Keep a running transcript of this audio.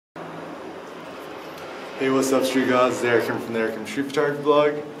Hey, what's up, Street Gods? There, from the Street Photography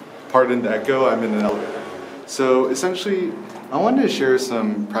blog. Pardon the echo, I'm in an elevator. So essentially, I wanted to share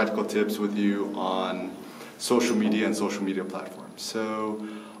some practical tips with you on social media and social media platforms. So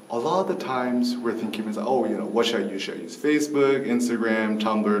a lot of the times we're thinking, oh, what should I use? Should I use Facebook, Instagram,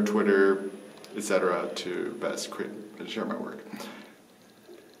 Tumblr, Twitter, etc. to best create and share my work?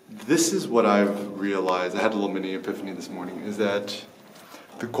 This is what I've realized. I had a little mini epiphany this morning, is that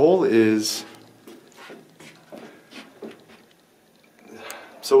the goal is,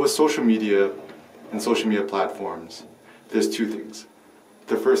 so with social media and social media platforms, there's two things.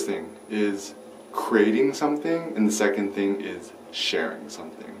 The first thing is creating something, and the second thing is sharing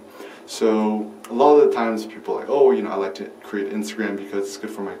something. So a lot of the times people are like, oh, I like to create Instagram because it's good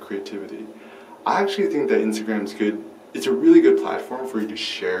for my creativity. I actually think that Instagram is good. It's a really good platform for you to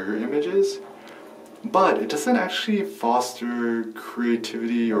share your images, but it doesn't actually foster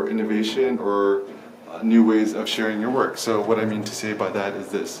creativity or innovation or new ways of sharing your work. So what I mean to say by that is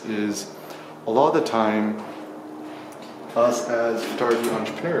this, is a lot of the time, us as photography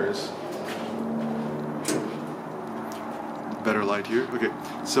entrepreneurs, better light here, okay.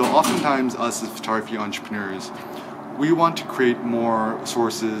 So oftentimes us as photography entrepreneurs, we want to create more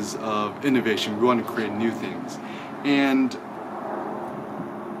sources of innovation. We want to create new things. And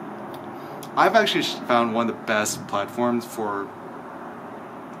I've actually found one of the best platforms for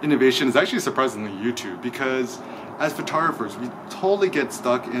innovation is actually surprisingly YouTube, because as photographers we totally get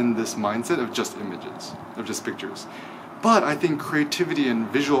stuck in this mindset of just images, of just pictures. But I think creativity and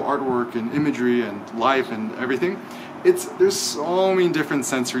visual artwork and imagery and life and everything, there's so many different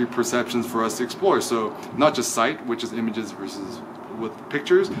sensory perceptions for us to explore. So not just sight, which is images versus with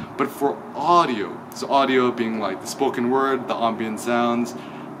pictures, but for audio. So audio being like the spoken word, the ambient sounds,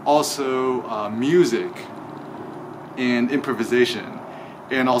 also music and improvisation.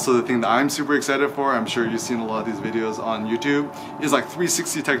 And also the thing that I'm super excited for, I'm sure you've seen a lot of these videos on YouTube, is like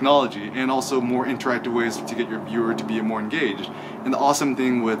 360 technology and also more interactive ways to get your viewer to be more engaged. And the awesome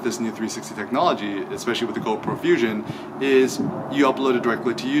thing with this new 360 technology, especially with the GoPro Fusion, is you upload it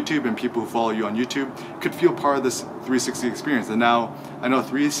directly to YouTube, and people who follow you on YouTube could feel part of this 360 experience. And now I know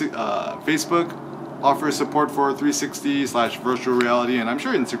Facebook offers support for 360/virtual reality, and I'm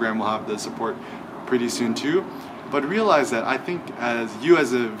sure Instagram will have the support pretty soon too. But realize that I think as you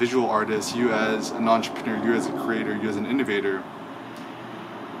as a visual artist, you as an entrepreneur, you as a creator, you as an innovator,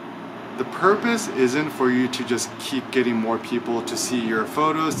 the purpose isn't for you to just keep getting more people to see your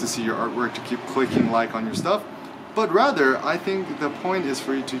photos, to see your artwork, to keep clicking like on your stuff, but rather I think the point is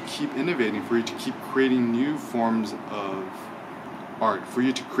for you to keep innovating, for you to keep creating new forms of art, for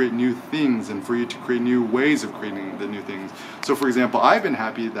you to create new things, and for you to create new ways of creating the new things. So for example, I've been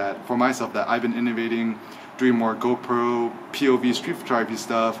happy that for myself that I've been innovating, doing more GoPro, POV street photography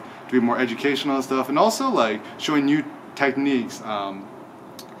stuff, doing more educational stuff, and also like showing new techniques,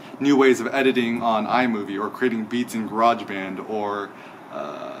 new ways of editing on iMovie, or creating beats in GarageBand, or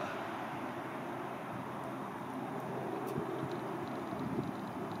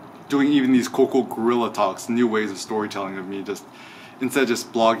doing even these cool guerrilla talks, new ways of storytelling of me, just instead of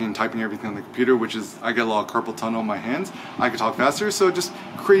just blogging and typing everything on the computer, which is, I get a lot of carpal tunnel in my hands, I can talk faster. So just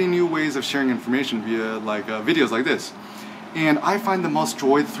creating new ways of sharing information via like videos like this. And I find the most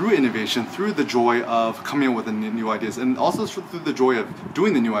joy through innovation, through the joy of coming up with the new ideas, and also through the joy of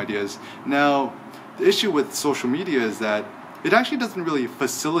doing the new ideas. Now, the issue with social media is that it actually doesn't really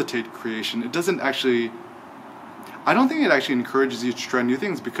facilitate creation. It doesn't actually, I don't think it actually encourages you to try new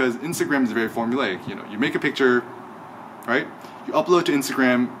things, because Instagram is very formulaic. You make a picture, right? You upload to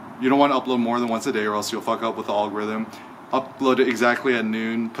Instagram. You don't want to upload more than once a day, or else you'll fuck up with the algorithm. Upload it exactly at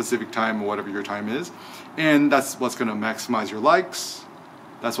noon Pacific time, or whatever your time is, and that's what's going to maximize your likes.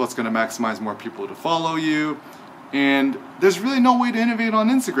 That's what's going to maximize more people to follow you. And there's really no way to innovate on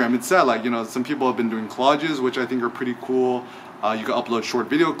Instagram. It's sad, like, some people have been doing collages, which I think are pretty cool. You can upload short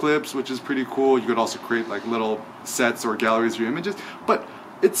video clips, which is pretty cool. You could also create like little sets or galleries of your images, but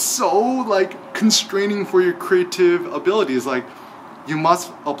it's so like constraining for your creative abilities. Like, you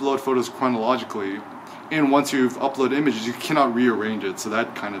must upload photos chronologically, and once you've uploaded images, you cannot rearrange it, so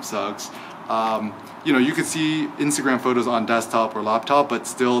that kind of sucks. You can see Instagram photos on desktop or laptop, but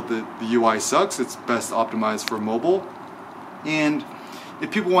still the UI sucks. It's best optimized for mobile. And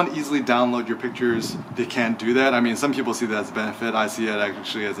if people want to easily download your pictures, they can't do that. I mean, some people see that as a benefit. I see it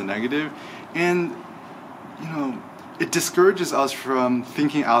actually as a negative. And it discourages us from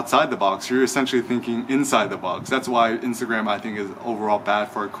thinking outside the box. You're essentially thinking inside the box. That's why Instagram, I think, is overall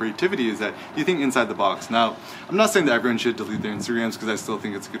bad for our creativity, is that you think inside the box. Now, I'm not saying that everyone should delete their Instagrams, because I still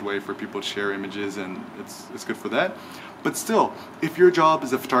think it's a good way for people to share images, and it's good for that. But still, if your job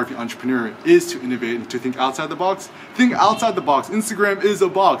as a photography entrepreneur is to innovate and to think outside the box, think outside the box. Instagram is a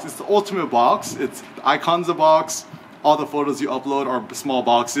box. It's the ultimate box. It's the icons a box. All the photos you upload are small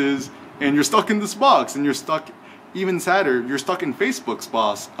boxes, and you're stuck in this box, and you're stuck. Even sadder, you're stuck in Facebook's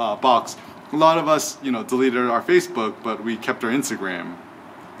box. A lot of us, deleted our Facebook, but we kept our Instagram.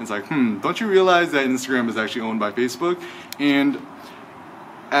 It's like, don't you realize that Instagram is actually owned by Facebook? And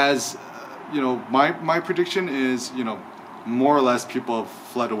as, my prediction is, more or less people have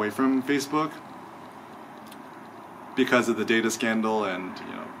fled away from Facebook because of the data scandal, and,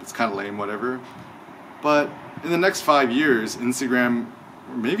 it's kind of lame, whatever. But in the next 5 years, Instagram,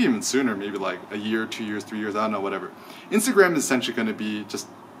 or maybe even sooner, maybe like a year, 2 years, 3 years, I don't know, whatever. Instagram is essentially going to be just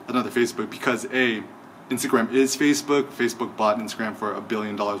another Facebook, because Instagram is Facebook. Facebook bought Instagram for $1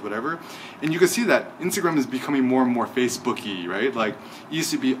 billion, whatever. And you can see that Instagram is becoming more and more Facebook-y, right? Like, it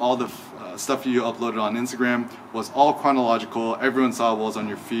used to be all the stuff you uploaded on Instagram was all chronological. Everyone saw what was on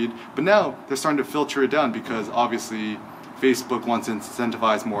your feed. But now they're starting to filter it down, because obviously Facebook wants to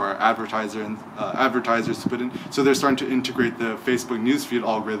incentivize more advertisers to put in. So they're starting to integrate the Facebook newsfeed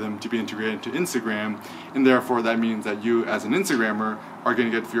algorithm to be integrated into Instagram, and therefore that means that you as an Instagrammer are going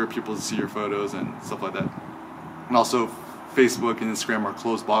to get fewer people to see your photos and stuff like that. And also, Facebook and Instagram are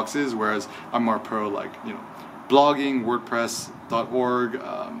closed boxes, whereas I'm more pro, like, blogging, WordPress.org,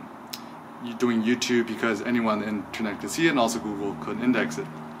 doing YouTube, because anyone on the internet can see it, and also Google could index it.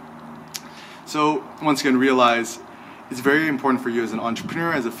 So once again, realize it's very important for you as an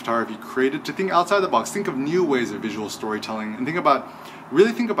entrepreneur, as a photography creator, to think outside the box. Think of new ways of visual storytelling, and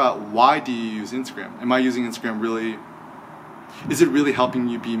really think about, why do you use Instagram? Am I using Instagram really? Is it really helping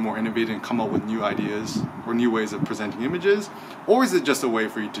you be more innovative and come up with new ideas or new ways of presenting images? Or is it just a way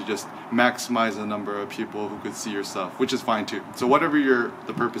for you to just maximize the number of people who could see your stuff, which is fine too. So whatever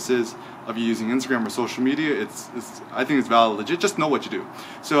the purpose is of you using Instagram or social media, I think it's valid, legit. Just know what you do.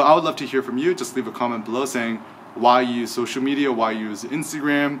 So I would love to hear from you. Just leave a comment below saying why you use social media, why you use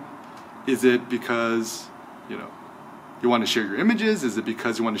Instagram. Is it because, you want to share your images? Is it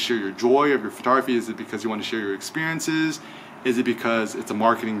because you want to share your joy of your photography? Is it because you want to share your experiences? Is it because it's a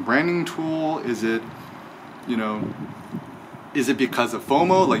marketing branding tool? Is it, is it because of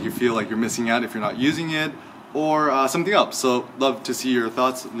FOMO, like you feel like you're missing out if you're not using it, or something else? So love to see your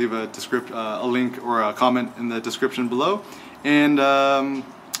thoughts. Leave a link or a comment in the description below. And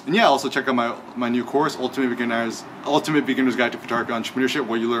yeah, also check out my new course, Ultimate Beginner's Guide to Photography Entrepreneurship,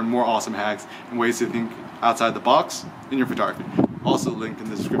 where you learn more awesome hacks and ways to think outside the box in your photography. Also linked in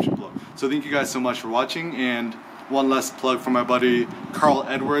the description below. So thank you guys so much for watching, and one last plug for my buddy Karl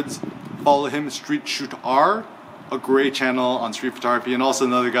Edwards. Follow him, SHOOTR, a great channel on street photography, and also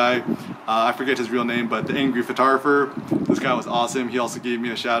another guy, I forget his real name, but the Angry Photographer. This guy was awesome. He also gave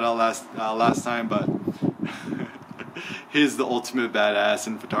me a shout out last time, but he's the ultimate badass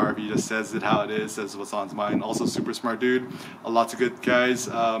in photography. He just says it how it is, says what's on his mind. Also super smart dude. Lots of good guys.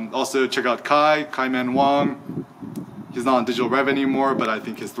 Also check out Kai Man Wong. He's not on Digital Rev anymore, but I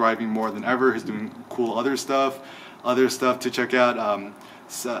think he's thriving more than ever. He's doing cool other stuff to check out.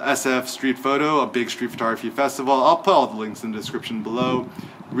 SF Street Photo, a big street photography festival. I'll put all the links in the description below.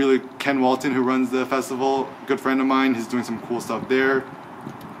 Really, Ken Walton, who runs the festival, good friend of mine. He's doing some cool stuff there.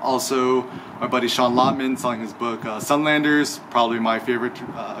 Also, my buddy Sean Lotman selling his book, Sunlanders, probably my favorite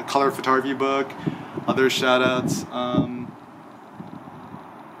color photography book. Other shout outs.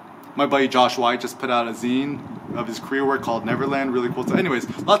 My buddy Josh White just put out a zine of his career work called Neverland, really cool stuff. Anyways,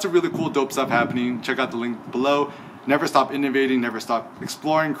 lots of really cool, dope stuff happening. Check out the link below. Never stop innovating, never stop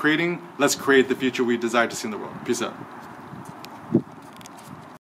exploring, creating. Let's create the future we desire to see in the world. Peace out.